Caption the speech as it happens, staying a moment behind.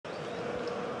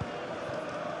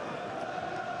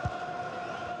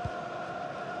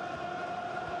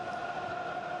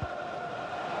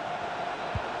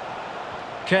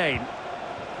Kane.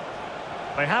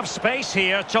 They have space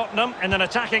here, Tottenham, in an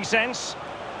attacking sense.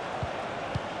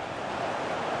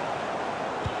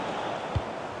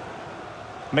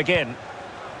 McGinn.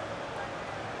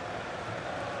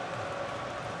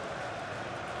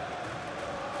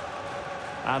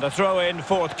 And a throw-in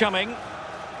forthcoming.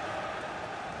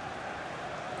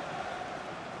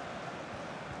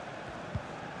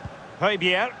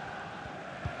 Højbjerg.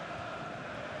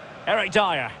 Eric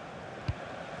Dyer.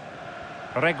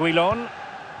 Reguilon.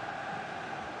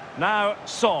 Now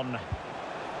Son.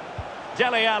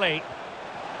 Dele Alli.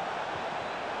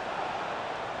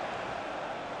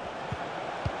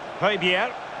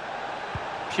 Højbjerg.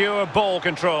 Pure ball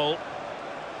control.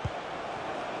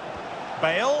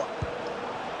 Bale.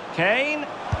 Kane.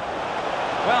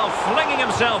 Well, flinging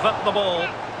himself at the ball.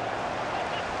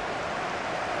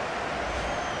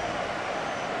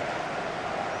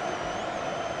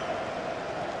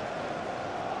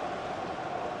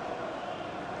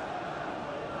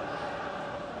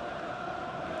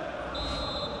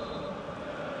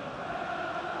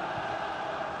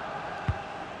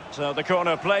 So the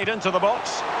corner played into the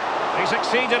box. He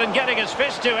succeeded in getting his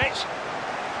fist to it.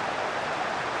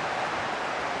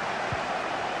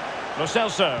 Lo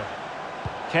Celso.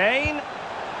 Kane.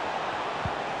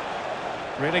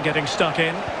 Really getting stuck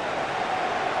in.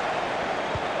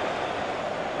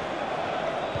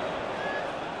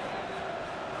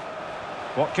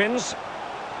 Watkins.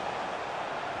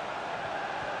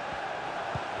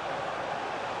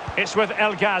 It's with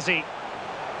El Ghazi.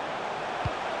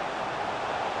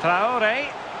 Traore.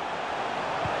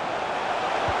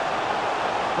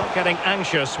 Not getting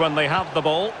anxious when they have the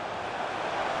ball.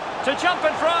 To jump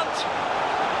in front.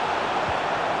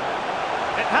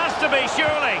 It has to be,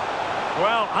 surely.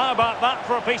 Well, how about that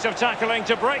for a piece of tackling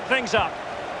to break things up?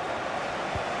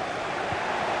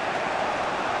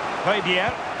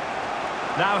 Højbjerg.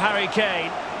 Now Harry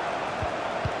Kane.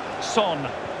 Son.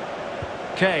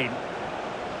 Kane.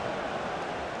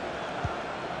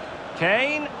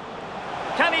 Kane.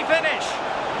 Can he finish?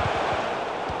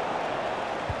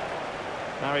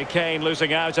 Harry Kane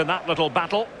losing out in that little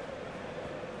battle.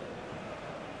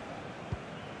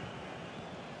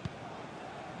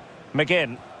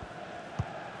 McGinn.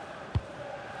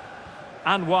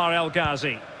 Anwar El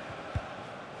Ghazi.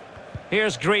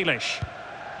 Here's Grealish.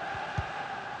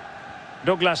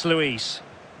 Douglas Luiz.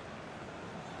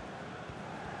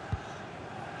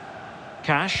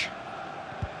 Cash.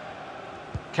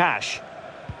 Cash.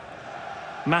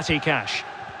 Matty Cash.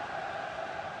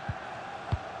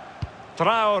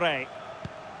 Traore.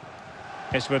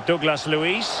 It's with Douglas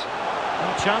Luiz.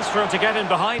 No chance for him to get in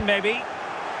behind, maybe.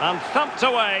 And thumped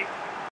away.